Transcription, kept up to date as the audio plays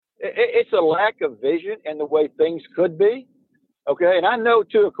It's a lack of vision in the way things could be. Okay. And I know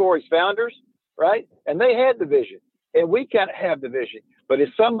two of Corey's founders, right? And they had the vision, and we kind of have the vision, but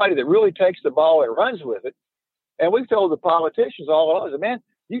it's somebody that really takes the ball and runs with it. And we've told the politicians all along, man,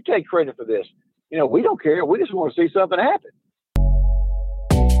 you take credit for this. We don't care. We just want to see something happen.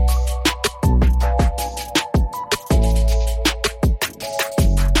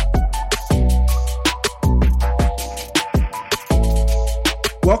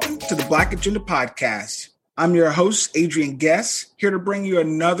 Welcome to the Black Agenda Podcast. I'm your host, Adrian Guest, here to bring you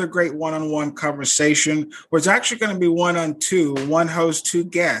another great one-on-one conversation where it's actually going to be one-on-two, one host, two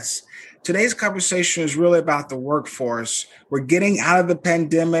guests. Today's conversation is really about the workforce. We're getting out of the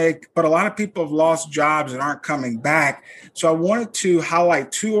pandemic, but a lot of people have lost jobs and aren't coming back. So I wanted to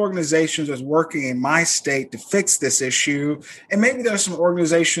highlight two organizations that's working in my state to fix this issue. And maybe there's some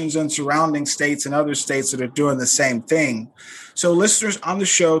organizations in surrounding states and other states that are doing the same thing. So listeners, on the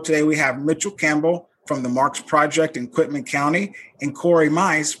show today, we have Mitchell Campbell from the Marks Project in Quitman County and Corey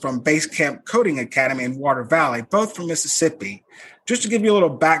Mice from Basecamp Coding Academy in Water Valley, both from Mississippi. Just to give you a little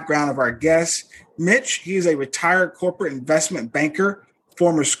background of our guest, Mitch, he is a retired corporate investment banker,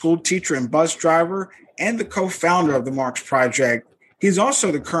 former school teacher and bus driver, and the co-founder of the Marks Project. He's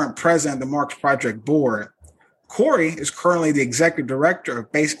also the current president of the Marks Project board. Corey is currently the executive director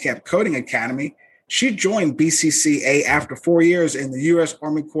of Basecamp Coding Academy. She joined BCCA after 4 years in the U.S.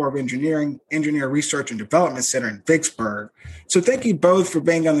 Army Corps of Engineer Research and Development Center in Vicksburg. So thank you both for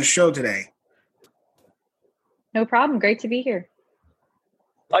being on the show today. No problem. Great to be here.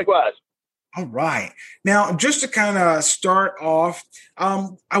 Likewise. All right. Now, just to kind of start off,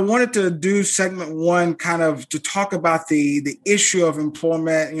 I wanted to do segment one kind of to talk about the issue of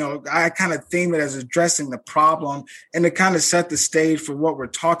employment. I kind of theme it as addressing the problem and to kind of set the stage for what we're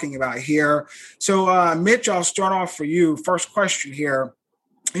talking about here. So, Mitch, I'll start off for you. First question here.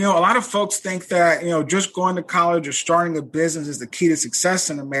 A lot of folks think that, just going to college or starting a business is the key to success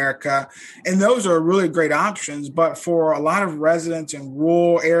in America. And those are really great options. But for a lot of residents in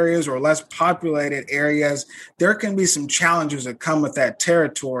rural areas or less populated areas, there can be some challenges that come with that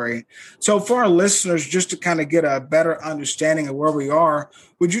territory. So for our listeners, just to kind of get a better understanding of where we are,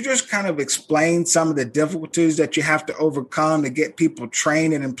 would you just kind of explain some of the difficulties that you have to overcome to get people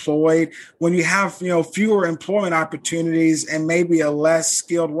trained and employed when you have, fewer employment opportunities and maybe a less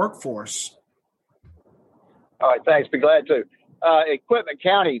skilled workforce? All right, thanks. Be glad to. In Quitman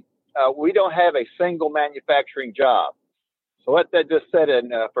County, we don't have a single manufacturing job. So let that just set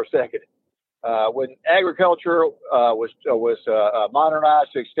in for a second. When agriculture was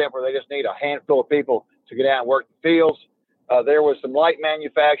modernized to the extent where they just need a handful of people to get out and work the fields, there was some light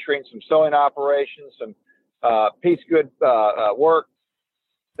manufacturing, some sewing operations, some piece good work.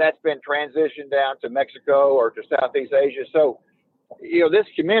 That's been transitioned down to Mexico or to Southeast Asia. So, this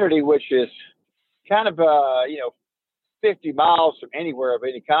community, which is kind of, 50 miles from anywhere of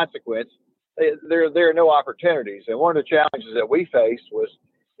any consequence, there are no opportunities. And one of the challenges that we faced was,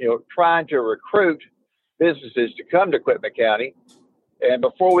 trying to recruit businesses to come to Quitman County. And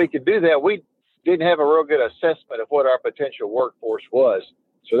before we could do that, we didn't have a real good assessment of what our potential workforce was.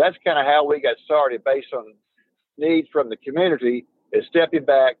 So that's kind of how we got started, based on needs from the community, is stepping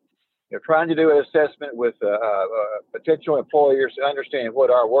back, trying to do an assessment with potential employers to understand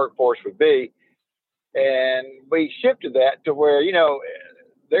what our workforce would be. And we shifted that to where,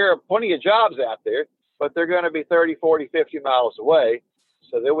 there are plenty of jobs out there, but they're going to be 30, 40, 50 miles away.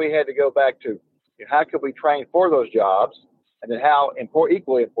 So then we had to go back to how could we train for those jobs? And then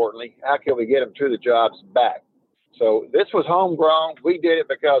equally importantly, how can we get them to the jobs back? So this was homegrown. We did it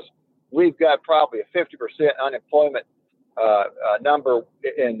because we've got probably a 50% unemployment number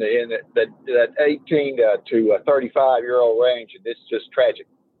in that 18 to 35-year-old range, and it's just tragic.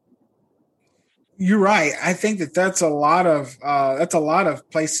 You're right. I think that's a lot of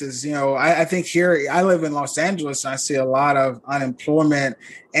places. I think here, I live in Los Angeles and I see a lot of unemployment,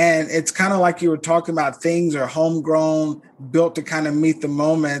 and it's kind of like you were talking about, things are homegrown, built to kind of meet the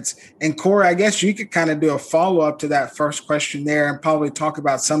moments. And Corey, I guess you could kind of do a follow up to that first question there and probably talk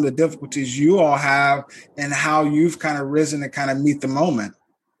about some of the difficulties you all have and how you've kind of risen to kind of meet the moment.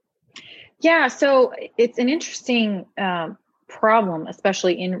 Yeah. So it's an interesting problem,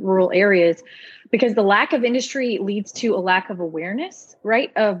 especially in rural areas, because the lack of industry leads to a lack of awareness,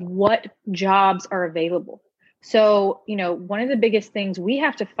 right, of what jobs are available. So, one of the biggest things we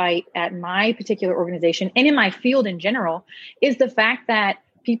have to fight at my particular organization and in my field in general is the fact that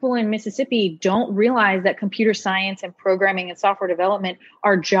people in Mississippi don't realize that computer science and programming and software development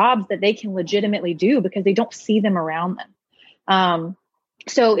are jobs that they can legitimately do because they don't see them around them.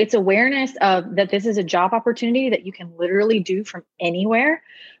 So it's awareness of that this is a job opportunity that you can literally do from anywhere.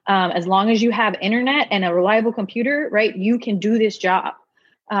 As long as you have internet and a reliable computer, right, you can do this job.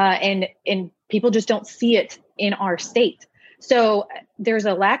 And people just don't see it in our state. So there's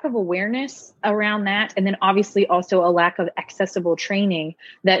a lack of awareness around that. And then obviously also a lack of accessible training.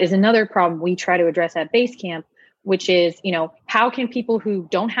 That is another problem we try to address at Basecamp, which is, how can people who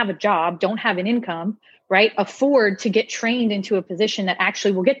don't have a job, don't have an income, right, afford to get trained into a position that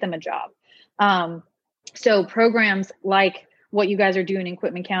actually will get them a job? So programs like what you guys are doing in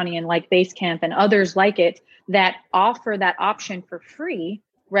Quitman County and like Basecamp and others like it that offer that option for free,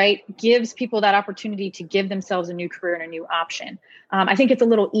 right, gives people that opportunity to give themselves a new career and a new option. I think it's a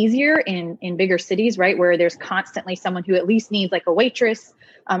little easier in bigger cities, right, where there's constantly someone who at least needs like a waitress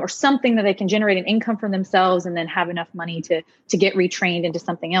or something that they can generate an income for themselves and then have enough money to get retrained into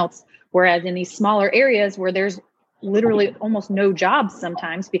something else. Whereas in these smaller areas where there's literally almost no jobs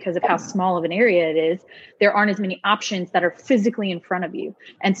sometimes because of how small of an area it is, there aren't as many options that are physically in front of you.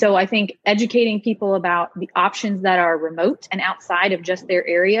 And so I think educating people about the options that are remote and outside of just their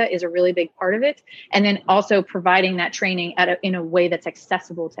area is a really big part of it. And then also providing that training in a way that's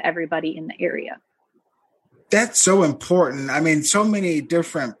accessible to everybody in the area. That's so important. I mean, so many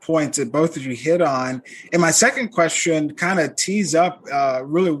different points that both of you hit on. And my second question kind of tees up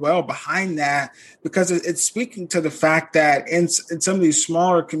really well behind that, because it's speaking to the fact that in some of these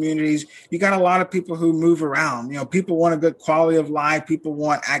smaller communities, you got a lot of people who move around. People want a good quality of life. People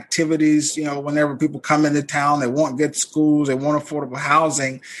want activities. Whenever people come into town, they want good schools, they want affordable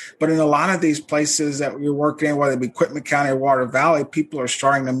housing. But in a lot of these places that you're working in, whether it be Quitman County or Water Valley, people are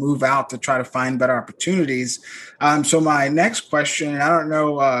starting to move out to try to find better opportunities. So my next question, and I don't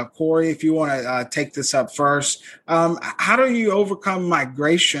know, Corey, if you want to take this up first, how do you overcome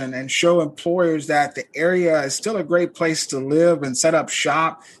migration and show employers that the area is still a great place to live and set up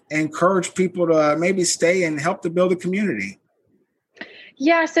shop, and encourage people to maybe stay and help to build a community?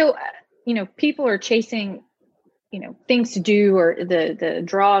 Yeah. So, people are chasing things to do, or the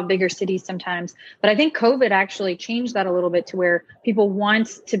draw of bigger cities sometimes. But I think COVID actually changed that a little bit to where people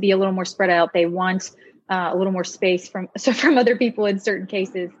want to be a little more spread out. They want a little more space from other people in certain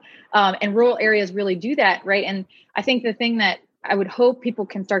cases. And rural areas really do that, right? And I think the thing that I would hope people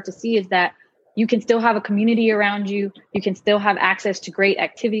can start to see is that you can still have a community around you. You can still have access to great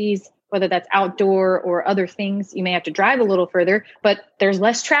activities, whether that's outdoor or other things. You may have to drive a little further, but there's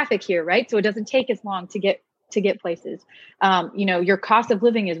less traffic here, right? So it doesn't take as long to get places. Your cost of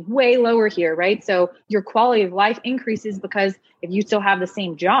living is way lower here, right? So your quality of life increases because if you still have the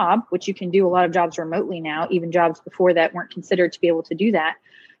same job, which you can do a lot of jobs remotely now, even jobs before that weren't considered to be able to do that,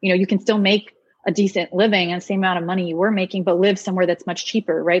 you can still make a decent living and the same amount of money you were making, but live somewhere that's much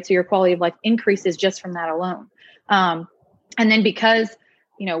cheaper, right? So your quality of life increases just from that alone. And then because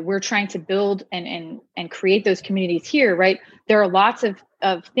we're trying to build and create those communities here, right? There are lots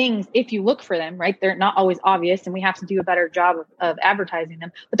of things, if you look for them, right? They're not always obvious, and we have to do a better job of advertising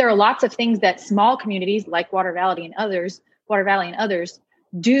them. But there are lots of things that small communities like Water Valley and others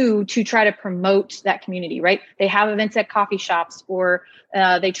do to try to promote that community, right? They have events at coffee shops, or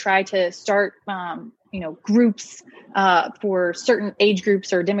they try to start groups for certain age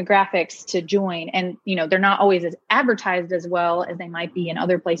groups or demographics to join. And, they're not always as advertised as well as they might be in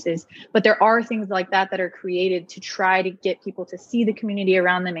other places, but there are things like that are created to try to get people to see the community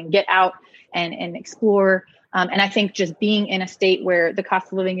around them and get out and explore. And I think just being in a state where the cost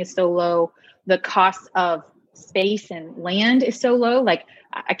of living is so low, the cost of space and land is so low. Like,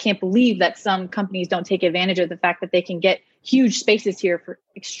 I can't believe that some companies don't take advantage of the fact that they can get huge spaces here for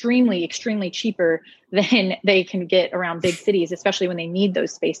extremely, extremely cheaper than they can get around big cities, especially when they need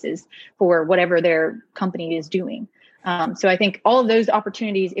those spaces for whatever their company is doing. So I think all of those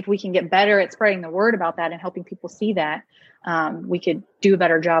opportunities, if we can get better at spreading the word about that and helping people see that, we could do a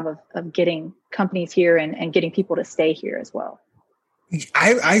better job of getting companies here and getting people to stay here as well.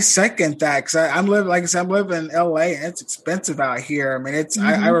 I second that, because I'm living in LA, and it's expensive out here. I mean,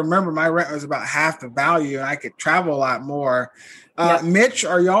 I remember my rent was about half the value, and I could travel a lot more. Yep. Mitch,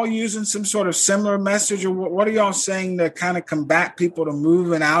 are y'all using some sort of similar message, or what are y'all saying to kind of combat people to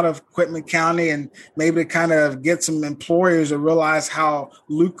moving out of Quitman County, and maybe to kind of get some employers to realize how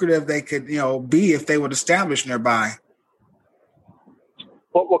lucrative they could, be if they would establish nearby?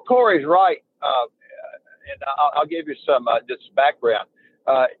 Well, Corey's right. And I'll give you some just background.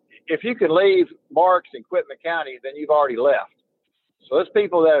 If you can leave Marks in Quitman County, then you've already left. So those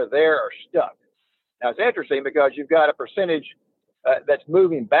people that are there are stuck. Now, it's interesting because you've got a percentage that's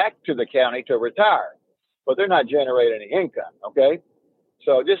moving back to the county to retire, but they're not generating any income, okay?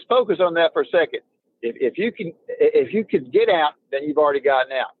 So just focus on that for a second. If you could get out, then you've already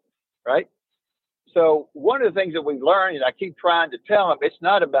gotten out, right? So one of the things that we've learned, and I keep trying to tell them, it's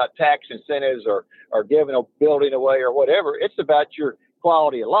not about tax incentives or giving a building away or whatever. It's about your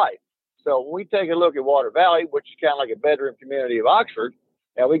quality of life. So when we take a look at Water Valley, which is kind of like a bedroom community of Oxford,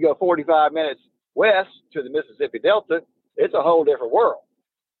 and we go 45 minutes west to the Mississippi Delta, it's a whole different world.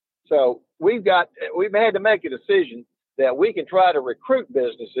 So we've had to make a decision that we can try to recruit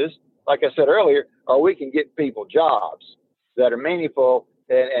businesses, like I said earlier, or we can get people jobs that are meaningful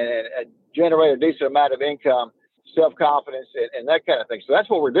and generate a decent amount of income, self-confidence, and that kind of thing. So that's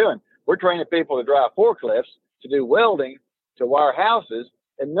what we're doing. We're training people to drive forklifts, to do welding, to wire houses,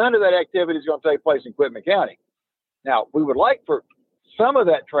 and none of that activity is going to take place in Quitman County. Now, we would like for some of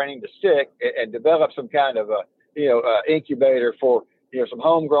that training to stick and develop some kind of incubator for some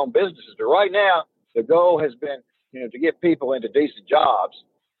homegrown businesses. But right now, the goal has been to get people into decent jobs,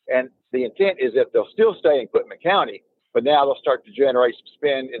 and the intent is that they'll still stay in Quitman County, but now they'll start to generate some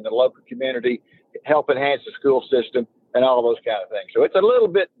spend in the local community, help enhance the school system, and all of those kind of things. So it's a little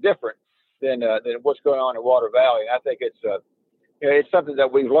bit different than what's going on in Water Valley. And I think it's something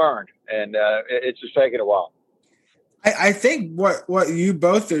that we've learned, and it's just taken a while. I think what you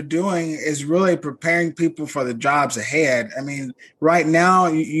both are doing is really preparing people for the jobs ahead. I mean, right now,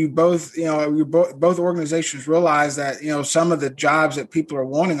 you both organizations realize that, some of the jobs that people are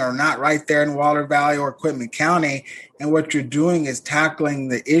wanting are not right there in Water Valley or Quitman County. And what you're doing is tackling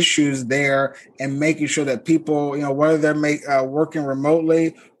the issues there and making sure that people, whether they're working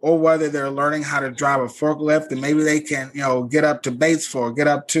remotely or whether they're learning how to drive a forklift, and maybe they can, get up to Batesville, get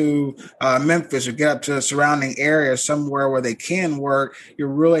up to Memphis, or get up to the surrounding area somewhere where they can work. You're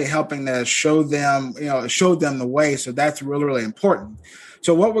really helping to show them the way. So that's really, really important.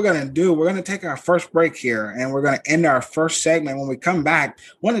 So what we're going to do, we're going to take our first break here, and we're going to end our first segment. When we come back,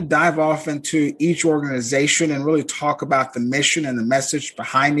 I want to dive off into each organization and really talk about the mission and the message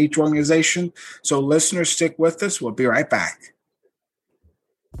behind each organization. So listeners, stick with us. We'll be right back.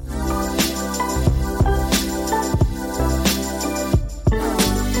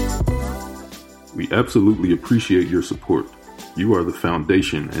 We absolutely appreciate your support. You are the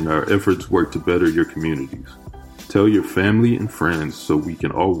foundation, and our efforts work to better your communities. Tell your family and friends so we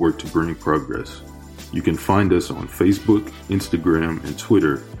can all work to bring progress. You can find us on Facebook, Instagram, and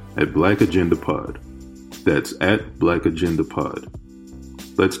Twitter at Black Agenda Pod. That's at Black Agenda Pod.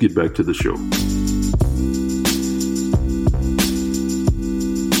 Let's get back to the show.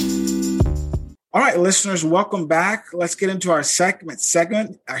 All right, listeners, welcome back. Let's get into our second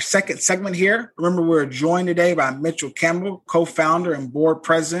segment here. Remember, we're joined today by Mitchell Campbell, co-founder and board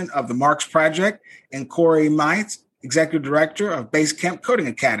president of the Marks Project, and Corey Mites, executive director of Basecamp Coding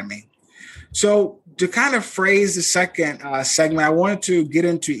Academy. So to kind of phrase the second segment, I wanted to get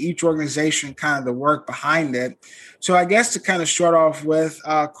into each organization, kind of the work behind it. So I guess to kind of start off with,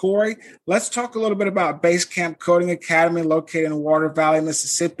 Corey, let's talk a little bit about Basecamp Coding Academy located in Water Valley,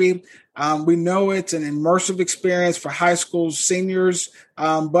 Mississippi. We know it's an immersive experience for high school seniors,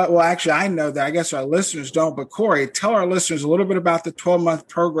 actually, I know that. I guess our listeners don't. But Corey, tell our listeners a little bit about the 12-month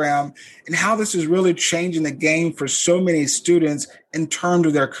program and how this is really changing the game for so many students in terms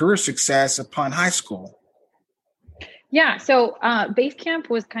of their career success upon high school. Yeah, so Basecamp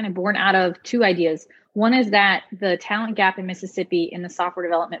was kind of born out of two ideas. One is that the talent gap in Mississippi in the software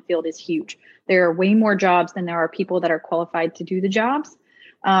development field is huge. There are way more jobs than there are people that are qualified to do the jobs.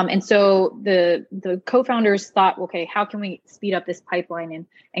 And so the co-founders thought, okay, how can we speed up this pipeline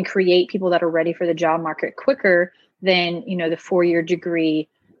and create people that are ready for the job market quicker than, the 4-year degree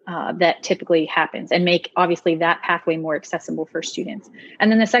that typically happens, and make obviously that pathway more accessible for students. And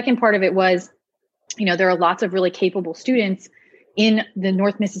then the second part of it was, there are lots of really capable students in the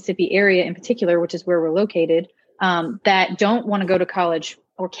North Mississippi area in particular, which is where we're located, that don't want to go to college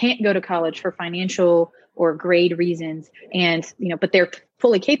or can't go to college for financial or grade reasons. And, but they're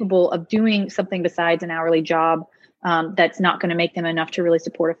fully capable of doing something besides an hourly job that's not going to make them enough to really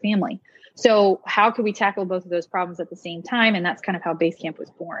support a family. So how could we tackle both of those problems at the same time? And that's kind of how Basecamp was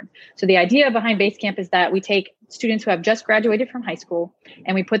born. So the idea behind Basecamp is that we take students who have just graduated from high school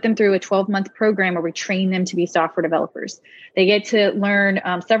and we put them through a 12-month program where we train them to be software developers. They get to learn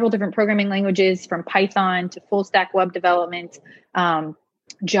several different programming languages, from Python to full stack web development,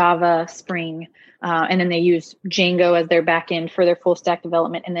 Java, Spring, and then they use Django as their backend for their full stack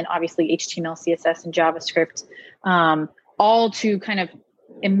development. And then obviously HTML, CSS, and JavaScript, all to kind of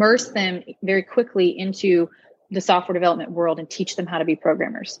immerse them very quickly into the software development world and teach them how to be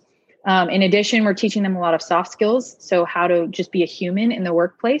programmers. In addition, we're teaching them a lot of soft skills. So how to just be a human in the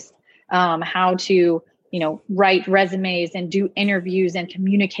workplace, how to, write resumes and do interviews and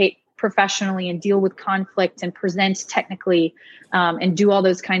communicate professionally and deal with conflict and present technically and do all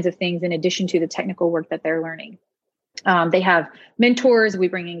those kinds of things in addition to the technical work that they're learning. They have mentors. We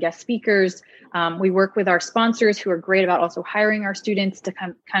bring in guest speakers. We work with our sponsors who are great about also hiring our students to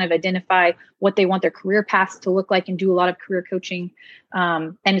kind of identify what they want their career paths to look like and do a lot of career coaching.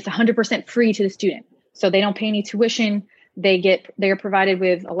 And it's 100% free to the student. So they don't pay any tuition. They are provided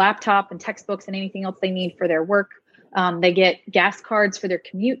with a laptop and textbooks and anything else they need for their work. They get gas cards for their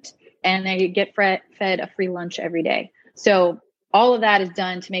commute, and they get fed a free lunch every day. So all of that is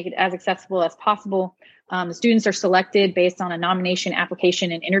done to make it as accessible as possible. The students are selected based on a nomination,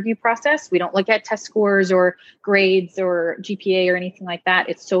 application, and interview process. We don't look at test scores or grades or GPA or anything like that.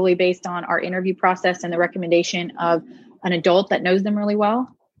 It's solely based on our interview process and the recommendation of an adult that knows them really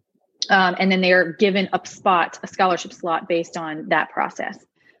well. And then they are given a scholarship slot based on that process.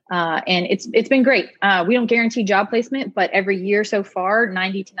 And it's been great. We don't guarantee job placement, but every year so far,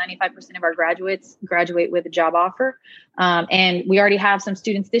 90 to 95% of our graduates graduate with a job offer. And we already have some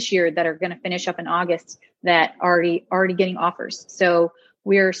students this year that are going to finish up in August that already getting offers. So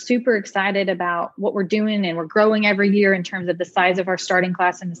we're super excited about what we're doing, and we're growing every year in terms of the size of our starting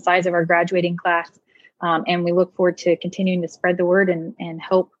class and the size of our graduating class. And we look forward to continuing to spread the word and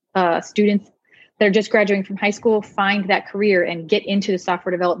help students that are just graduating from high school find that career and get into the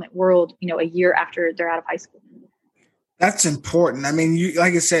software development world, a year after they're out of high school. That's important. I mean,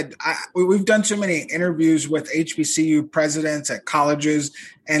 like I said, we've done so many interviews with HBCU presidents at colleges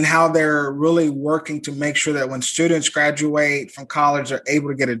and how they're really working to make sure that when students graduate from college, they're able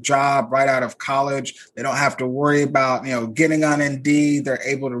to get a job right out of college. They don't have to worry about, getting on Indeed. They're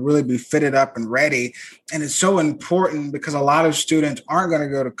able to really be fitted up and ready. And it's so important because a lot of students aren't going to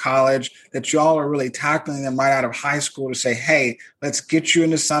go to college, that y'all are really tackling them right out of high school to say, hey, let's get you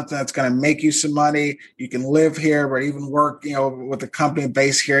into something that's going to make you some money. You can live here or even work, with a company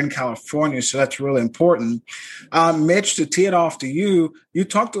based here in California. So that's really important. Mitch, to tee it off to you, you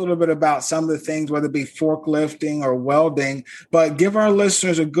talked a little bit about some of the things, whether it be forklifting or welding, but give our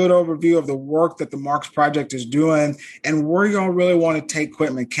listeners a good overview of the work that the Marks Project is doing and where y'all really want to take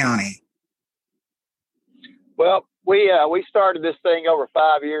Quitman County. Well, we started this thing over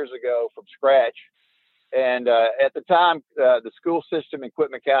 5 years ago from scratch. And at the time, the school system in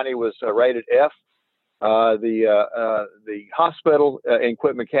Quitman County was rated F. The hospital in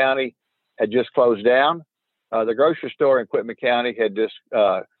Quitman County had just closed down. The grocery store in Quitman County had just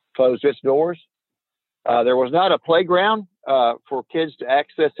closed its doors. There was not a playground for kids to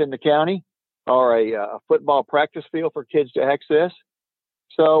access in the county, or a football practice field for kids to access.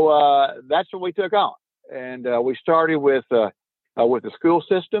 So that's what we took on. And we started with the school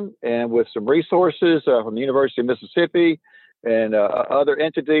system and with some resources from the University of Mississippi and other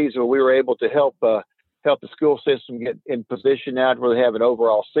entities where we were able to help the school system get in position now to really have an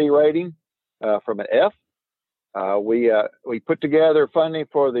overall C rating from an F. We put together funding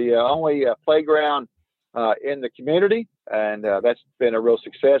for the only playground in the community, and that's been a real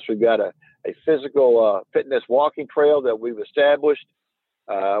success. We've got a physical fitness walking trail that we've established.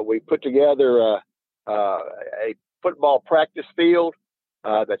 We put together a football practice field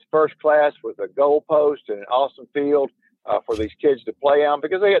that's first class with a goal post and an awesome field for these kids to play on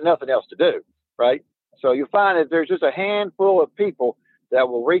because they got nothing else to do, right? So you'll find that there's just a handful of people that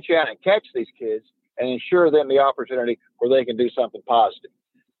will reach out and catch these kids and ensure them the opportunity where they can do something positive.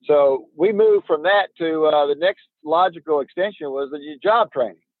 So we moved from that to the next logical extension was the job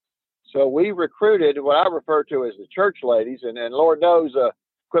training. So we recruited what I refer to as the church ladies, and Lord knows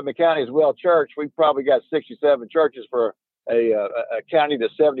Quitman County is well churched. We've probably got 67 churches for a county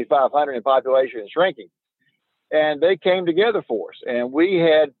that's 7,500 in population and shrinking. And they came together for us, and we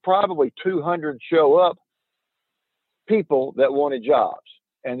had probably 200 show up people that wanted jobs.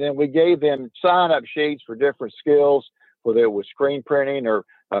 And then we gave them sign-up sheets for different skills, whether it was screen printing or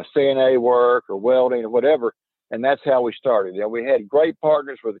CNA work or welding or whatever. And that's how we started. We had great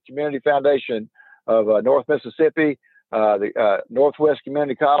partners with the Community Foundation of North Mississippi, the Northwest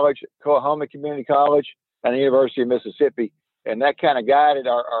Community College, Coahoma Community College, and the University of Mississippi. And that kind of guided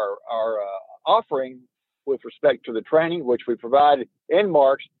our offering with respect to the training, which we provided in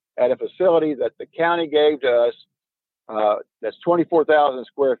Marks at a facility that the county gave to us. That's 24,000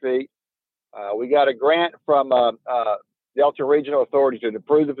 square feet. We got a grant from Delta Regional Authority to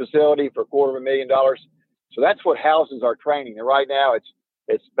improve the facility for $250,000. So that's what houses our training. And right now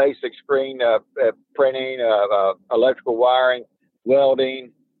it's basic screen printing, electrical wiring,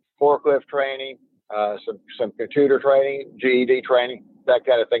 welding, forklift training, some computer training, GED training, that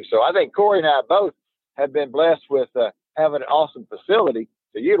kind of thing. So I think Corey and I both have been blessed with having an awesome facility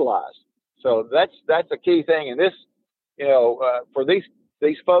to utilize. So that's a key thing. And this, for these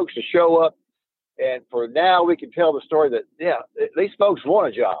these folks to show up. And for now, we can tell the story that, these folks want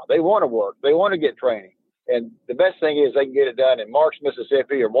a job. They want to work. They want to get training. And the best thing is they can get it done in Marks,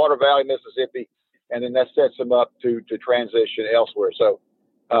 Mississippi or Water Valley, Mississippi. And then that sets them up to transition elsewhere. So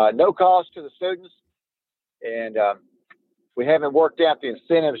no cost to the students. And we haven't worked out the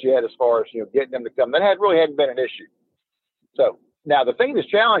incentives yet as far as, getting them to come. That really hadn't been an issue. So now the thing that's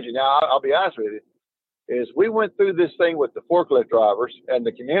challenging, now I'll be honest with you, is we went through this thing with the forklift drivers and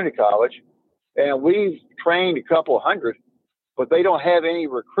the community college, and we've trained a couple hundred, but they don't have any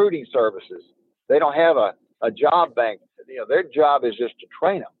recruiting services. They don't have a job bank. Their job is just to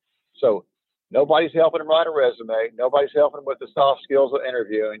train them. So nobody's helping them write a resume. Nobody's helping them with the soft skills of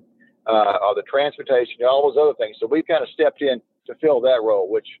interviewing, or the transportation, all those other things. So we've kind of stepped in to fill that role,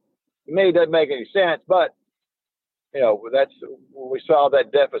 which to me doesn't make any sense, but that's when we saw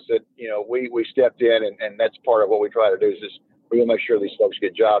that deficit, we stepped in, and that's part of what we try to do is just we're going to make sure these folks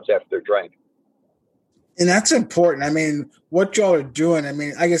get jobs after they're trained. And that's important. I mean, what y'all are doing, I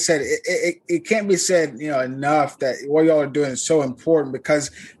mean, like I said, it can't be said, enough that what y'all are doing is so important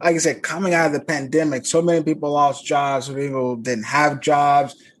because, like I said, coming out of the pandemic, so many people lost jobs, so people didn't have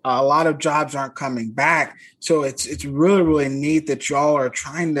jobs. A lot of jobs aren't coming back. So it's really, really neat that y'all are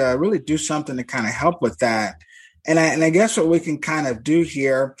trying to really do something to kind of help with that. And I guess what we can kind of do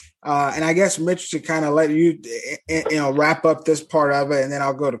here, and I guess Mitch, to kind of let you, wrap up this part of it, and then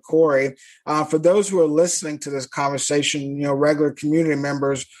I'll go to Corey. For those who are listening to this conversation, regular community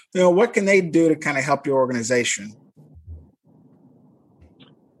members, what can they do to kind of help your organization?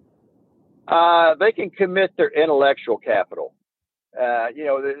 They can commit their intellectual capital.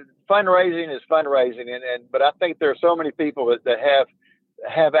 Fundraising is fundraising, but I think there are so many people that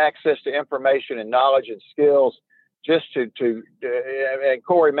have access to information and knowledge and skills just to and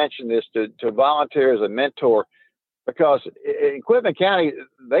Corey mentioned this, to volunteer as a mentor, because in Quitman County,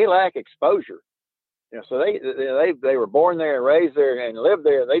 they lack exposure. So they were born there and raised there and live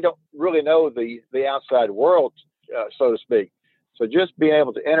there. They don't really know the outside world, so to speak. So just being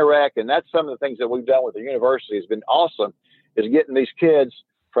able to interact, and that's some of the things that we've done with the university has been awesome, is getting these kids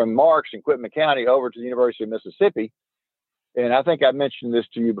from Marks and Quitman County over to the University of Mississippi. And I think I mentioned this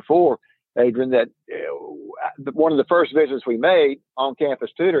to you before, Adrian, that one of the first visits we made on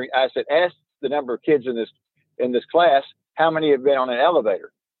campus tutoring, I said, ask the number of kids in this class, how many have been on an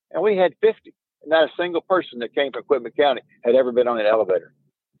elevator? And we had 50. Not a single person that came from Quitman County had ever been on an elevator.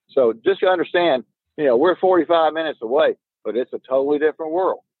 So just to understand, we're 45 minutes away, but it's a totally different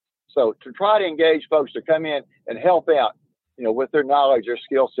world. So to try to engage folks to come in and help out, with their knowledge, their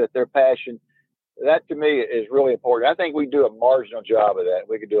skill set, their passion, that to me is really important. I think we do a marginal job of that.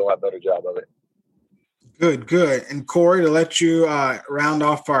 We could do a lot better job of it. Good. And Corey, to let you round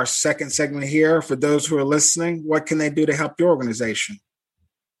off our second segment here, for those who are listening, what can they do to help your organization?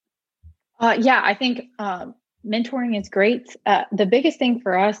 I think mentoring is great. The biggest thing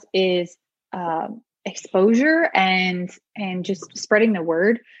for us is exposure and just spreading the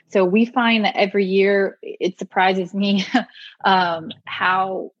word. So we find that every year it surprises me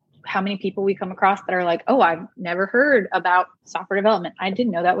how many people we come across that are like, oh, I've never heard about software development. I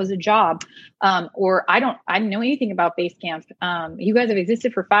didn't know that was a job. Or I didn't know anything about Basecamp. You guys have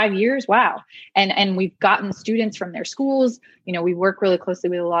existed for 5 years. Wow. And we've gotten students from their schools. We work really closely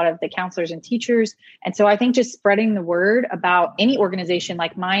with a lot of the counselors and teachers. And so I think just spreading the word about any organization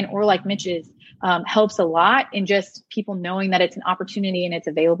like mine or like Mitch's helps a lot in just people knowing that it's an opportunity and it's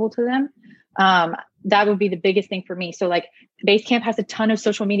available to them. That would be the biggest thing for me. So like Basecamp has a ton of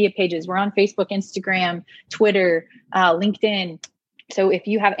social media pages. We're on Facebook, Instagram, Twitter, LinkedIn. So if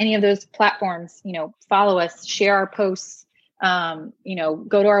you have any of those platforms, follow us, share our posts, go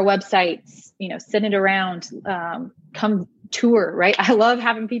to our websites, send it around, come tour, right? I love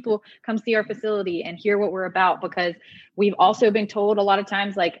having people come see our facility and hear what we're about, because we've also been told a lot of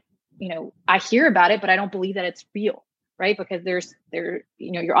times, like, I hear about it, but I don't believe that it's real. Right? Because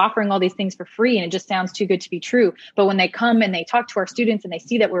you're offering all these things for free and it just sounds too good to be true. But when they come and they talk to our students and they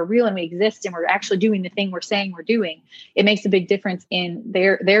see that we're real and we exist and we're actually doing the thing we're saying we're doing, it makes a big difference in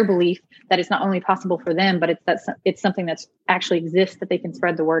their belief that it's not only possible for them, but it's something that's actually exists that they can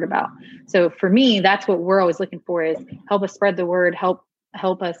spread the word about. So for me, that's what we're always looking for, is help us spread the word, help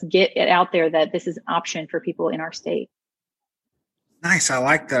us get it out there that this is an option for people in our state. Nice. I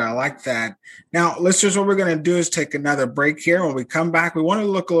like that. Now, listeners, what we're going to do is take another break here. When we come back, we want to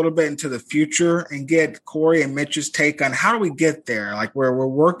look a little bit into the future and get Corey and Mitch's take on how do we get there. Like we're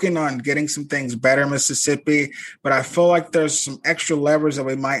working on getting some things better in Mississippi, but I feel like there's some extra levers that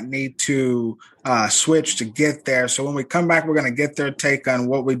we might need to switch to get there. So when we come back, we're going to get their take on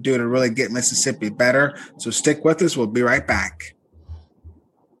what we do to really get Mississippi better. So stick with us. We'll be right back.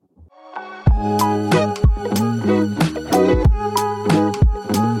 Would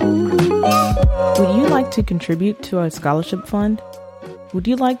you like to contribute to our scholarship fund? Would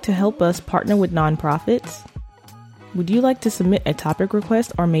you like to help us partner with nonprofits? Would you like to submit a topic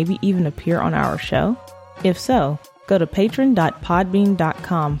request or maybe even appear on our show? If so, go to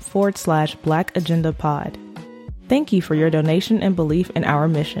patron.podbean.com/Black Agenda Pod. Thank you for your donation and belief in our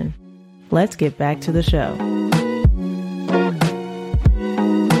mission. Let's get back to the show.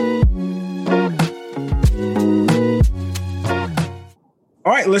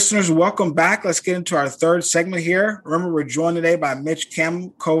 All right, listeners, welcome back. Let's get into our third segment here. Remember, we're joined today by Mitch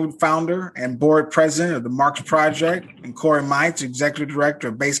Kim, co-founder and board president of the Marks Project, and Corey Mites, executive director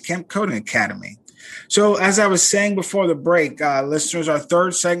of Basecamp Coding Academy. So as I was saying before the break, listeners, our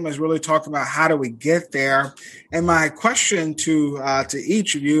third segment is really talking about how do we get there. And my question to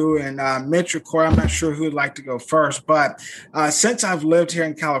each of you, and Mitch or Corey, I'm not sure who would like to go first, but since I've lived here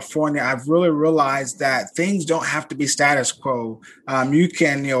in California, I've really realized that things don't have to be status quo. You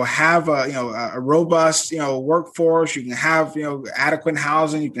can, have a robust, workforce. You can have, adequate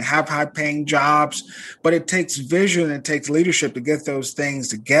housing. You can have high-paying jobs, but it takes vision. It takes leadership to get those things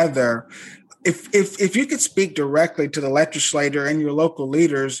together. If you could speak directly to the legislator and your local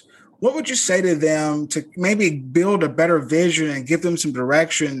leaders, what would you say to them to maybe build a better vision and give them some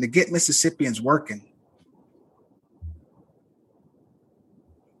direction to get Mississippians working?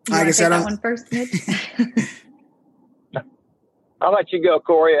 I guess take that one first, Mitch. I'll let you go,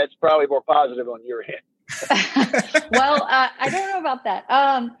 Corey. That's probably more positive on your end. Well, I don't know about that.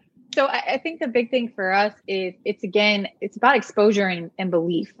 So I think the big thing for us is it's about exposure and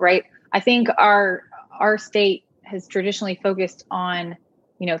belief, right? I think our state has traditionally focused on,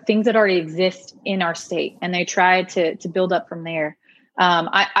 things that already exist in our state, and they try to build up from there.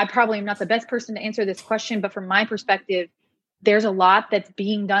 I probably am not the best person to answer this question, but from my perspective, there's a lot that's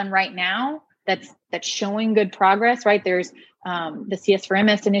being done right now that's showing good progress, right? There's the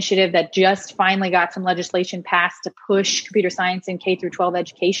CS4MS initiative that just finally got some legislation passed to push computer science in K through 12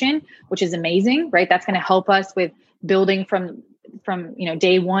 education, which is amazing, right? That's going to help us with building from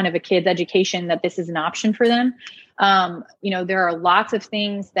day one of a kid's education, that this is an option for them. There are lots of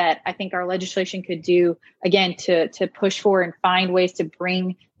things that I think our legislation could do, again, to push for and find ways to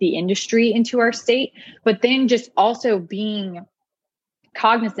bring the industry into our state, but then just also being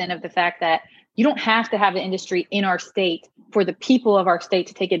cognizant of the fact that you don't have to have the industry in our state for the people of our state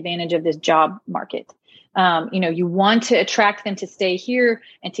to take advantage of this job market. You want to attract them to stay here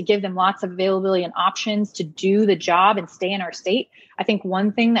and to give them lots of availability and options to do the job and stay in our state. I think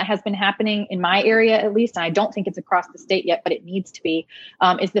one thing that has been happening in my area, at least, and I don't think it's across the state yet, but it needs to be,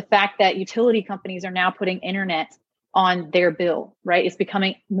 is the fact that utility companies are now putting internet on their bill, right? It's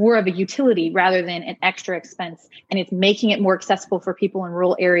becoming more of a utility rather than an extra expense. And it's making it more accessible for people in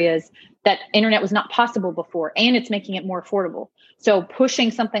rural areas that internet was not possible before. And it's making it more affordable. So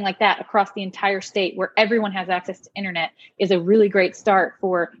pushing something like that across the entire state where everyone has access to internet is a really great start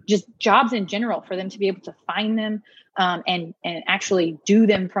for just jobs in general, for them to be able to find them and actually do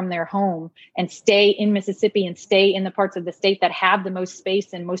them from their home and stay in Mississippi and stay in the parts of the state that have the most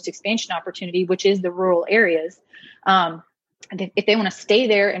space and most expansion opportunity, which is the rural areas. And if they want to stay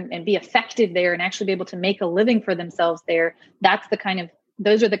there and be effective there and actually be able to make a living for themselves there,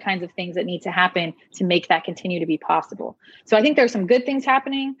 those are the kinds of things that need to happen to make that continue to be possible. So I think there are some good things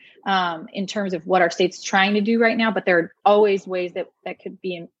happening in terms of what our state's trying to do right now, but there are always ways that could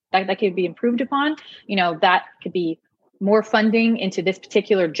be improved upon. That could be more funding into this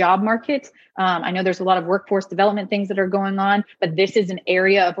particular job market. I know there's a lot of workforce development things that are going on, but this is an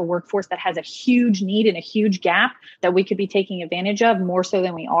area of a workforce that has a huge need and a huge gap that we could be taking advantage of more so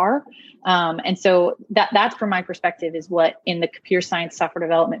than we are. And so that's from my perspective is what in the computer science software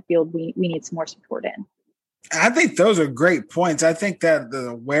development field, we need some more support in. I think those are great points. I think that the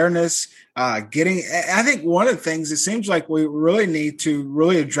awareness, I think one of the things, it seems like we really need to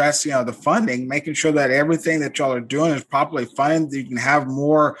really address, the funding, making sure that everything that y'all are doing is properly funded. You can have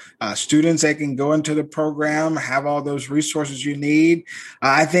more students that can go into the program, have all those resources you need.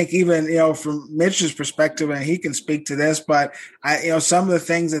 I think even, from Mitch's perspective, and he can speak to this, but some of the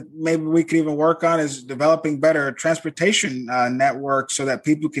things that maybe we could even work on is developing better transportation networks so that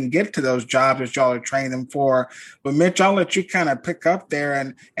people can get to those jobs that y'all are training them for. But Mitch, I'll let you kind of pick up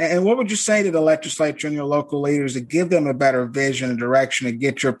there. And what would you say to the legislature and your local leaders to give them a better vision and direction to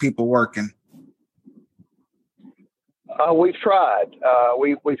get your people working? We've tried.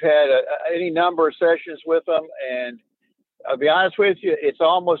 We've had any number of sessions with them, and I'll be honest with you, it's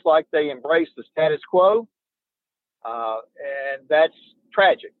almost like they embrace the status quo, and that's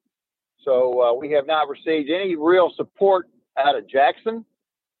tragic. So we have not received any real support out of Jackson.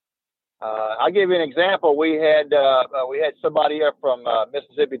 I'll give you an example. We had somebody up from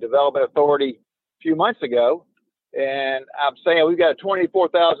Mississippi Development Authority a few months ago, and I'm saying we've got a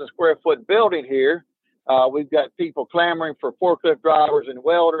 24,000 square foot building here. We've got people clamoring for forklift drivers and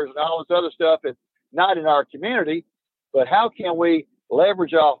welders and all this other stuff. It's not in our community, but how can we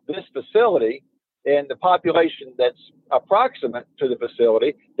leverage off this facility and the population that's approximate to the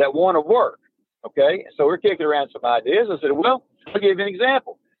facility that want to work? Okay, so we're kicking around some ideas. I said, well, I'll give you an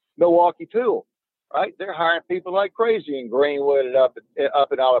example. Milwaukee Tool, right? They're hiring people like crazy in Greenwood and up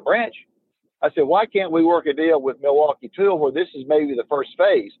in Olive Branch. I said, why can't we work a deal with Milwaukee Tool where this is maybe the first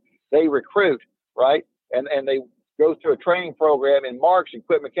phase? They recruit, right? And they go through a training program in Marks and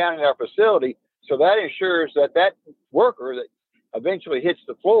Quitman County in our facility. So that ensures that worker that eventually hits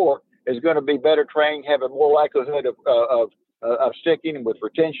the floor is going to be better trained, have a more likelihood of sticking with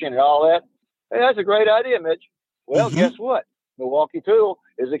retention and all that. Hey, that's a great idea, Mitch. Well, guess what? Milwaukee Tool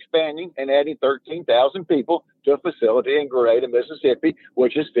is expanding and adding 13,000 people to a facility in Grenada, Mississippi,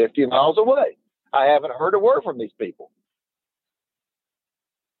 which is 50 miles away. I haven't heard a word from these people.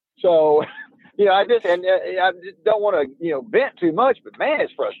 So, I don't want to, vent too much, but man,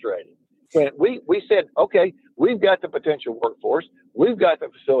 it's frustrating. When we said, okay, we've got the potential workforce. We've got the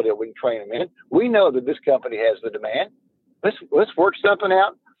facility that we can train them in. We know that this company has the demand. Let's work something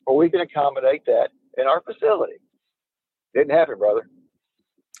out where we can accommodate that in our facility. Didn't happen, brother.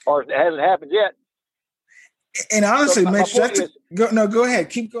 Or it hasn't happened yet. And honestly, so Mitch, go ahead.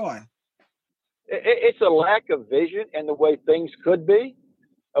 Keep going. It's a lack of vision and the way things could be.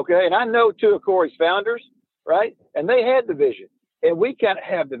 Okay. And I know two of Corey's founders, right? And they had the vision. And we can't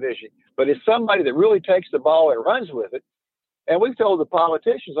have the vision. But it's somebody that really takes the ball and runs with it. And we've told the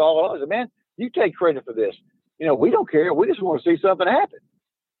politicians all along, man, you take credit for this. We don't care. We just want to see something happen.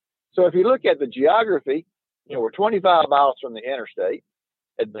 So if you look at the geography, we're 25 miles from the interstate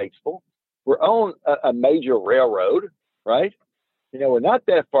at Batesville. We're on a major railroad, right? We're not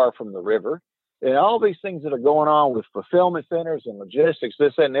that far from the river. And all these things that are going on with fulfillment centers and logistics,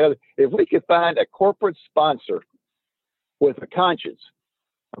 this and the other, if we could find a corporate sponsor with a conscience,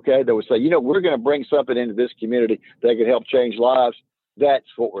 okay, that would say, we're going to bring something into this community that could help change lives, that's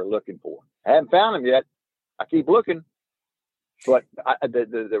what we're looking for. I haven't found them yet. I keep looking. But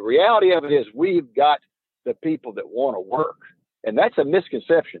the reality of it is we've got the people that want to work. And that's a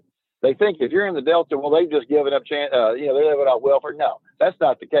misconception. They think if you're in the Delta, well, they've just given up chance, they're living on welfare. No, that's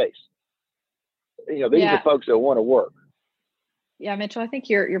not the case. These are folks that want to work. Yeah, Mitchell, I think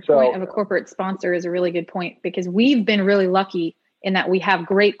your point of a corporate sponsor is a really good point, because we've been really lucky in that we have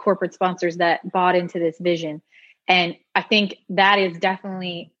great corporate sponsors that bought into this vision. And I think that is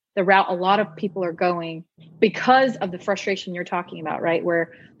definitely the route a lot of people are going because of the frustration you're talking about, right?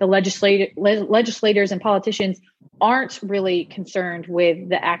 Where the legislators and politicians aren't really concerned with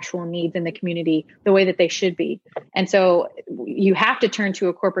the actual needs in the community the way that they should be. And so you have to turn to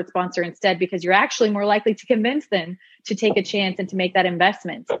a corporate sponsor instead, because you're actually more likely to convince them to take a chance and to make that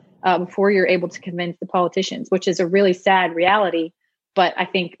investment before you're able to convince the politicians, which is a really sad reality. But I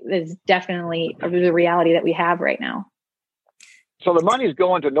think is definitely the reality that we have right now. So the money is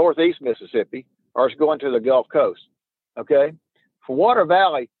going to Northeast Mississippi, or it's going to the Gulf Coast. Okay. For Water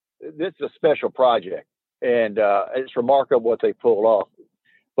Valley, this is a special project, and it's remarkable what they pulled off.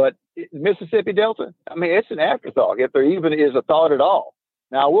 But Mississippi Delta, it's an afterthought, if there even is a thought at all.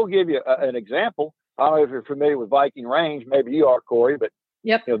 Now, we'll give you an example. I don't know if you're familiar with Viking Range. Maybe you are, Corey, but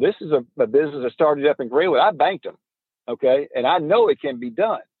yep. This is a business that started up in Greenwood. I banked them. Okay. And I know it can be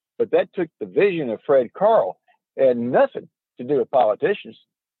done, but that took the vision of Fred Carl and nothing to do with politicians.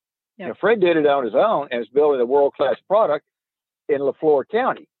 Yep. Fred did it on his own and is building a world-class product in LaFleur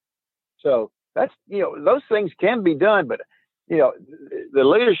County. So that's, those things can be done, but, the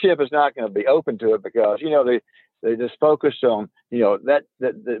leadership is not going to be open to it because, they just focused on, that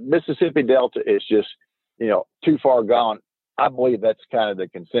the Mississippi Delta is just, too far gone. I believe that's kind of the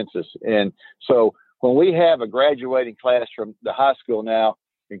consensus. And so when we have a graduating class from the high school now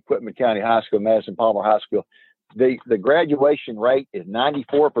in Quitman County High School, Madison Palmer High School, the graduation rate is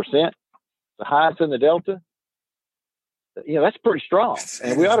 94%, the highest in the Delta. That's pretty strong.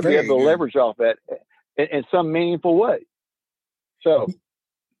 And we ought to be able to leverage off that in some meaningful way. So,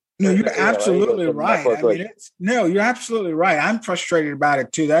 no, you're absolutely right. You're absolutely right. I'm frustrated about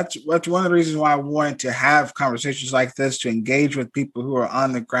it too. That's one of the reasons why I wanted to have conversations like this, to engage with people who are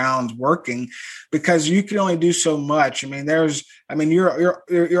on the ground working, because you can only do so much.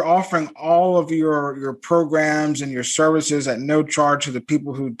 You're offering all of your programs and your services at no charge to the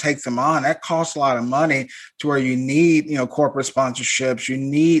people who take them on. That costs a lot of money, to where you need, corporate sponsorships, you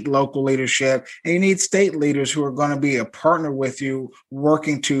need local leadership, and you need state leaders who are going to be a partner with you,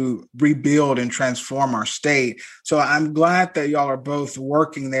 working to to rebuild and transform our state. So I'm glad that y'all are both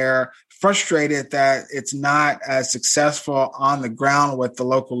working there. Frustrated that it's not as successful on the ground with the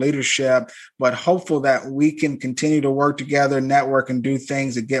local leadership, but hopeful that we can continue to work together, network, and do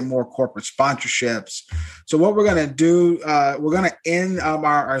things to get more corporate sponsorships. So what we're going to do, we're going to end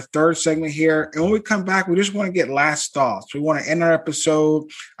our third segment here. And when we come back, we just want to get last thoughts. We want to end our episode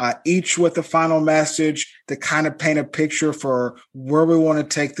each with a final message to kind of paint a picture for where we want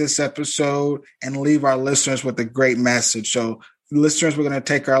to take this episode and leave our listeners with a great message. So listeners, we're going to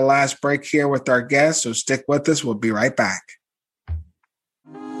take our last break here with our guests, so stick with us. We'll be right back.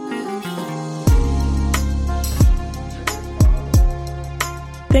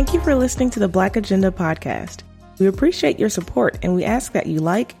 Thank you for listening to the Black Agenda podcast. We appreciate your support, and we ask that you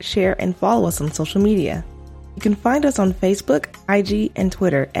like, share, and follow us on social media. You can find us on Facebook, IG, and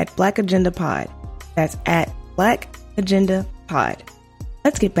Twitter at Black Agenda Pod. That's at Black Agenda Pod.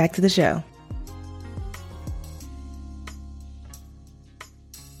 Let's get back to the show.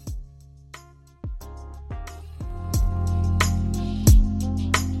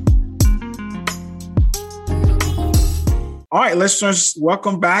 All right, listeners,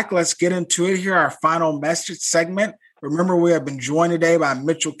 welcome back. Let's get into it here, our final message segment. Remember, we have been joined today by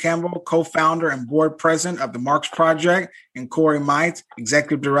Mitchell Campbell, co-founder and board president of the Marks Project, and Corey Mites,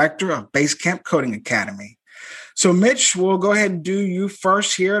 executive director of Basecamp Coding Academy. So, Mitch, we'll go ahead and do you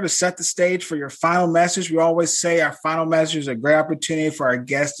first here to set the stage for your final message. We always say our final message is a great opportunity for our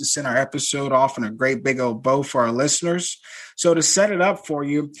guests to send our episode off in a great big old bow for our listeners. So to set it up for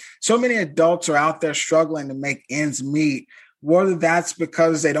you, so many adults are out there struggling to make ends meet, whether that's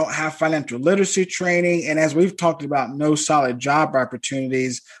because they don't have financial literacy training. And as we've talked about, no solid job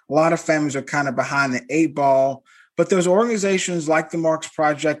opportunities, a lot of families are kind of behind the eight ball. But there's organizations like the Marks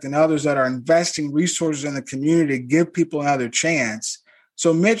Project and others that are investing resources in the community to give people another chance.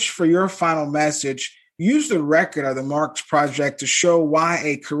 So, Mitch, for your final message, use the record of the Marks Project to show why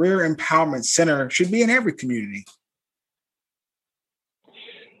a career empowerment center should be in every community.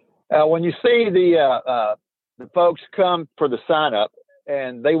 When you see the folks come for the sign up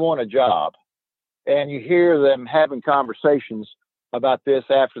and they want a job, and you hear them having conversations about this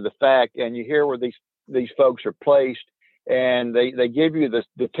after the fact, and you hear where these folks are placed, and they give you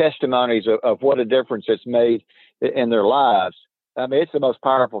the testimonies of what a difference it's made in their lives. I mean, it's the most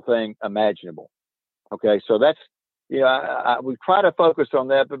powerful thing imaginable. Okay, so that's, we try to focus on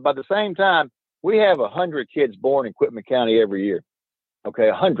that, but by the same time, we have 100 kids born in Quitman County every year. Okay,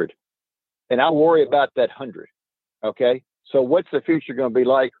 100. And I worry about that 100. Okay, so what's the future going to be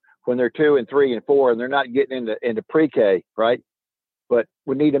like when they're 2 and 3 and 4 and they're not getting into pre-K, right? But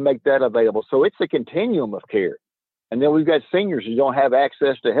we need to make that available. So it's a continuum of care. And then we've got seniors who don't have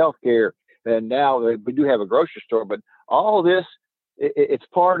access to health care. And now we do have a grocery store, but all this, it's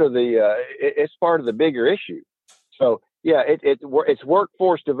part of the bigger issue. So yeah, it's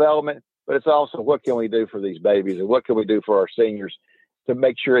workforce development, but it's also what can we do for these babies and what can we do for our seniors to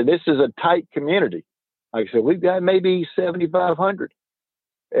make sure this is a tight community. Like I said, we've got maybe 7,500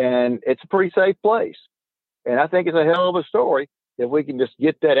 and it's a pretty safe place. And I think it's a hell of a story if we can just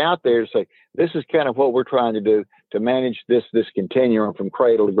get that out there and say, this is kind of what we're trying to do to manage this continuum from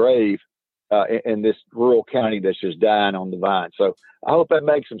cradle to grave in this rural county that's just dying on the vine. So I hope that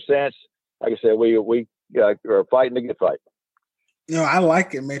makes some sense. Like I said, we are fighting a good fight. I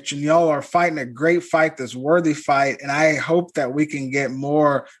like it, Mitch, and y'all are fighting a great fight, this worthy fight. And I hope that we can get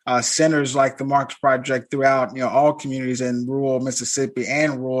more centers like the Marks Project throughout, all communities in rural Mississippi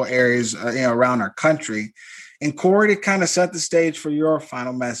and rural areas, around our country. And Corey, to kind of set the stage for your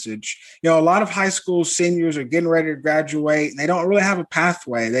final message, a lot of high school seniors are getting ready to graduate and they don't really have a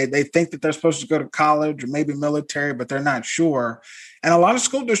pathway. They think that they're supposed to go to college or maybe military, but they're not sure. And a lot of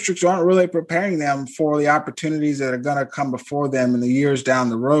school districts aren't really preparing them for the opportunities that are going to come before them in the years down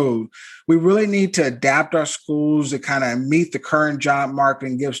the road. We really need to adapt our schools to kind of meet the current job market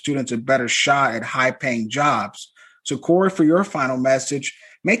and give students a better shot at high-paying jobs. So, Corey, for your final message,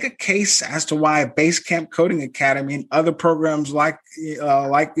 make a case as to why Basecamp Coding Academy and other programs like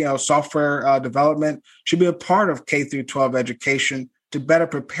software development should be a part of K through 12 education to better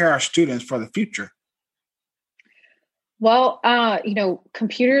prepare our students for the future. Well,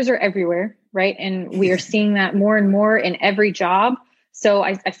 computers are everywhere, right? And we are seeing that more and more in every job. So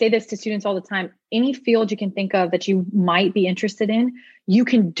I say this to students all the time. Any field you can think of that you might be interested in, you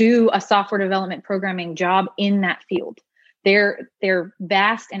can do a software development programming job in that field. They're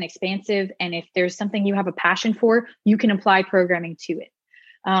vast and expansive. And if there's something you have a passion for, you can apply programming to it.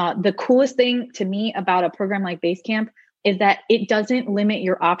 The coolest thing to me about a program like Basecamp is that it doesn't limit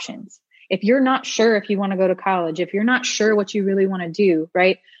your options. If you're not sure if you want to go to college, if you're not sure what you really want to do,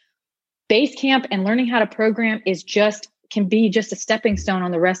 right? base camp and learning how to program can be just a stepping stone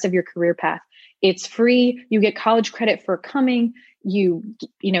on the rest of your career path. It's free. You get college credit for coming.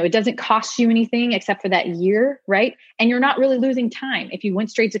 It doesn't cost you anything except for that year, right? And you're not really losing time. If you went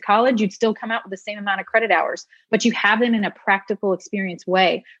straight to college, you'd still come out with the same amount of credit hours, but you have them in a practical experience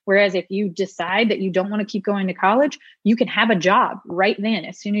way. Whereas if you decide that you don't want to keep going to college, you can have a job right then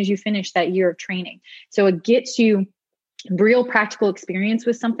as soon as you finish that year of training. So it gets you real practical experience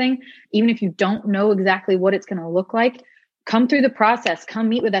with something, even if you don't know exactly what it's going to look like. Come through the process, come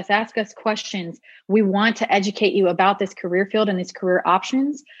meet with us, ask us questions. We want to educate you about this career field and these career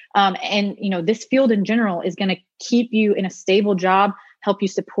options. This field in general is going to keep you in a stable job, help you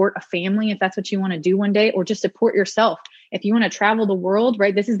support a family if that's what you want to do one day, or just support yourself. If you want to travel the world,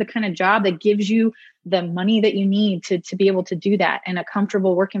 right, this is the kind of job that gives you the money that you need to be able to do that in a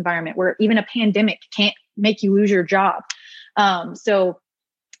comfortable work environment where even a pandemic can't make you lose your job. So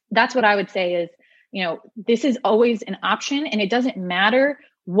that's what I would say is, this is always an option, and it doesn't matter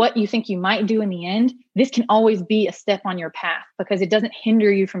what you think you might do in the end. This can always be a step on your path because it doesn't hinder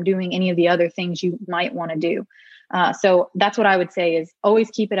you from doing any of the other things you might want to do. So that's what I would say is always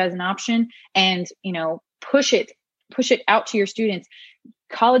keep it as an option and, push it out to your students.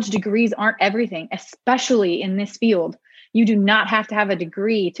 College degrees aren't everything, especially in this field. You do not have to have a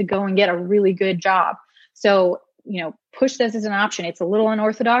degree to go and get a really good job. So push this as an option. It's a little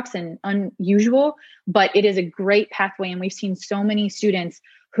unorthodox and unusual, but it is a great pathway. And we've seen so many students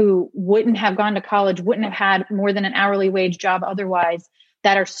who wouldn't have gone to college, wouldn't have had more than an hourly wage job otherwise,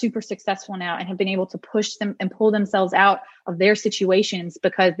 that are super successful now and have been able to push them and pull themselves out of their situations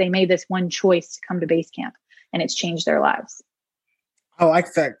because they made this one choice to come to base camp, and it's changed their lives. I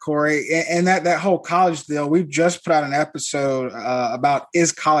like that, Corey. And that whole college deal, we've just put out an episode about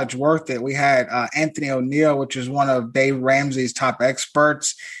is college worth it? We had Anthony O'Neill, which is one of Dave Ramsey's top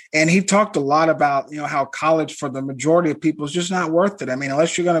experts. And he talked a lot about, how college for the majority of people is just not worth it. I mean,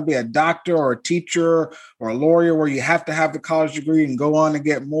 unless you're going to be a doctor or a teacher or a lawyer where you have to have the college degree and go on to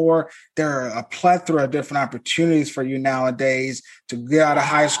get more, there are a plethora of different opportunities for you nowadays to get out of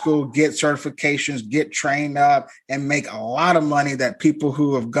high school, get certifications, get trained up, and make a lot of money that people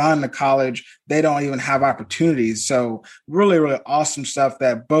who have gone to college, they don't even have opportunities. So really, really awesome stuff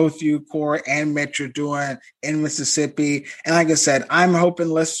that both you, Corey, and Mitch are doing in Mississippi. And like I said, I'm hoping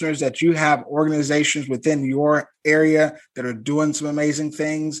listeners that you have organizations within your area that are doing some amazing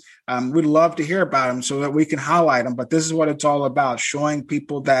things. We'd love to hear about them so that we can highlight them. But this is what it's all about, showing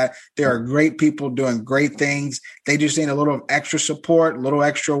people that there are great people doing great things. They just need a little extra support, a little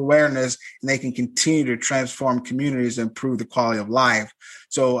extra awareness, and they can continue to transform communities and improve the quality of life.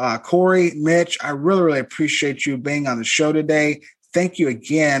 So Corey, Mitch, I really, really appreciate you being on the show today. Thank you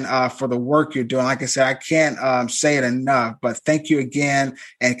again for the work you're doing. Like I said, I can't say it enough, but thank you again,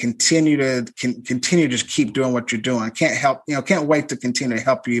 and continue to just keep doing what you're doing. Can't wait to continue to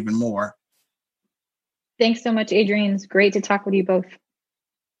help you even more. Thanks so much, Adrian. It's great to talk with you both.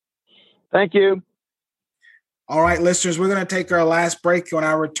 Thank you. All right, listeners, we're going to take our last break. When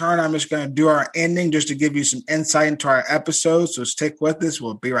I return, I'm just going to do our ending just to give you some insight into our episode. So stick with us.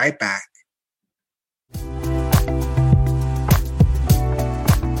 We'll be right back.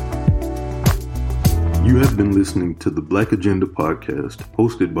 You have been listening to the Black Agenda podcast,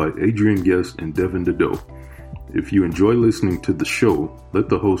 hosted by Adrian Guest and Devin Dedeaux. If you enjoy listening to the show, let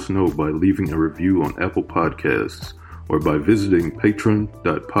the host know by leaving a review on Apple Podcasts or by visiting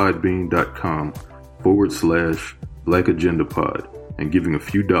patron.podbean.com/Black Agenda Pod and giving a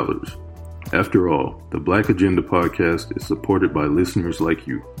few dollars. After all, the Black Agenda podcast is supported by listeners like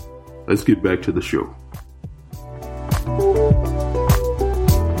you. Let's get back to the show.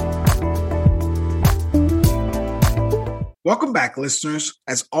 Welcome back, listeners.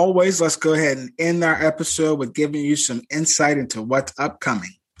 As always, let's go ahead and end our episode with giving you some insight into what's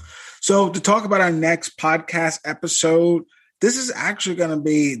upcoming. So to talk about our next podcast episode, this is actually going to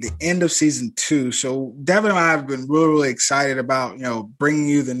be the end of season 2. So Devin and I have been really, really excited about, bringing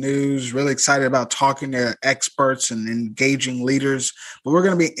you the news, really excited about talking to experts and engaging leaders. But we're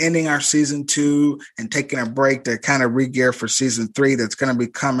going to be ending our season 2 and taking a break to kind of re-gear for season 3 that's going to be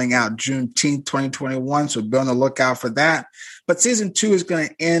coming out Juneteenth, 2021. So be on the lookout for that. But season 2 is going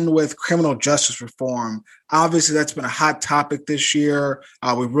to end with criminal justice reform. Obviously, that's been a hot topic this year.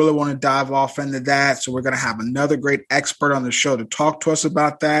 We really want to dive off into that. So we're going to have another great expert on the show to talk to us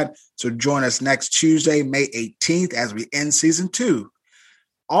about that. So join us next Tuesday, May 18th, as we end season 2.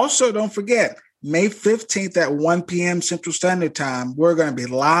 Also, don't forget, May 15th at 1 p.m. Central Standard Time, we're going to be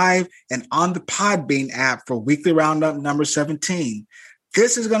live and on the Podbean app for Weekly Roundup number 17.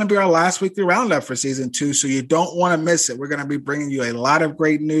 This is going to be our last weekly roundup for season 2, so you don't want to miss it. We're going to be bringing you a lot of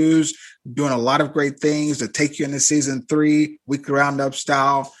great news, doing a lot of great things to take you into season 3, weekly roundup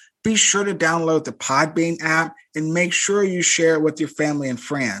style. Be sure to download the Podbean app and make sure you share it with your family and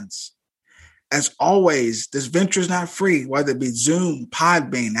friends. As always, this venture is not free, whether it be Zoom,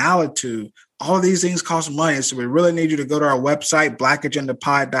 Podbean, Alitude. All of these things cost money, so we really need you to go to our website,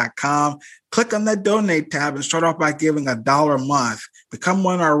 blackagendapod.com. Click on that donate tab and start off by giving $1 a month. Become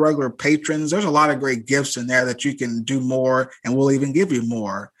one of our regular patrons. There's a lot of great gifts in there that you can do more, and we'll even give you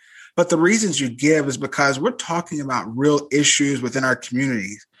more. But the reasons you give is because we're talking about real issues within our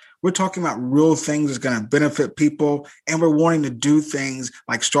communities. We're talking about real things that's going to benefit people, and we're wanting to do things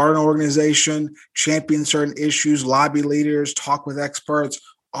like start an organization, champion certain issues, lobby leaders, talk with experts.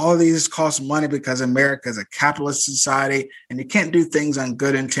 All of these cost money because America is a capitalist society, and you can't do things on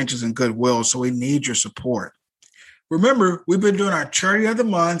good intentions and goodwill, so we need your support. Remember, we've been doing our Charity of the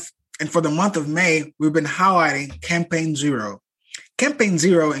Month, and for the month of May, we've been highlighting Campaign Zero. Campaign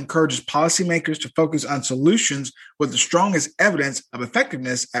Zero encourages policymakers to focus on solutions with the strongest evidence of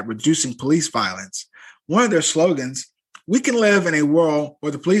effectiveness at reducing police violence. One of their slogans, "We can live in a world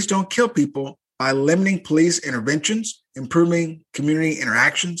where the police don't kill people by limiting police interventions, improving community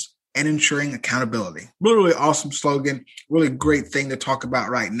interactions, and ensuring accountability." Really awesome slogan, really great thing to talk about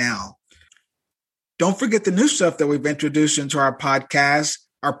right now. Don't forget the new stuff that we've introduced into our podcast.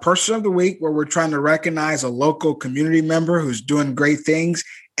 Our Person of the Week, where we're trying to recognize a local community member who's doing great things,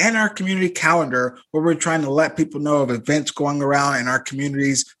 and our community calendar, where we're trying to let people know of events going around in our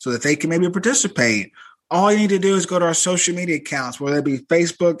communities so that they can maybe participate. All you need to do is go to our social media accounts, whether it be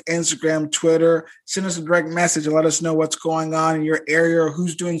Facebook, Instagram, Twitter. Send us a direct message and let us know what's going on in your area or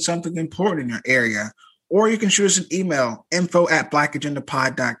who's doing something important in your area. Or you can shoot us an email,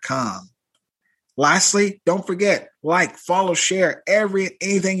 info@blackagendapod.com. Lastly, don't forget, like, follow, share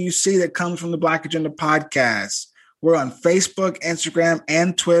anything you see that comes from the Black Agenda Podcast. We're on Facebook, Instagram,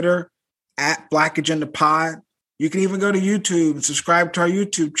 and Twitter at Black Agenda Pod. You can even go to YouTube and subscribe to our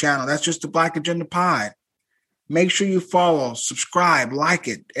YouTube channel. That's just the Black Agenda Pod. Make sure you follow, subscribe, like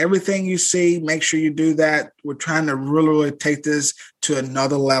it. Everything you see, make sure you do that. We're trying to really take this to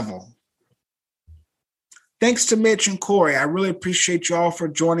another level. Thanks to Mitch and Corey. I really appreciate you all for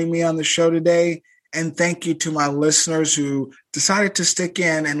joining me on the show today. And thank you to my listeners who decided to stick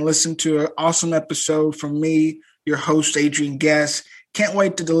in and listen to an awesome episode from me, your host, Adrian Guest. Can't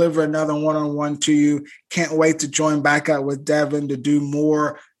wait to deliver another one-on-one to you. Can't wait to join back out with Devin to do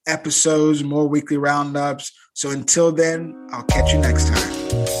more episodes, more weekly roundups. So until then, I'll catch you next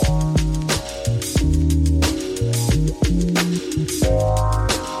time.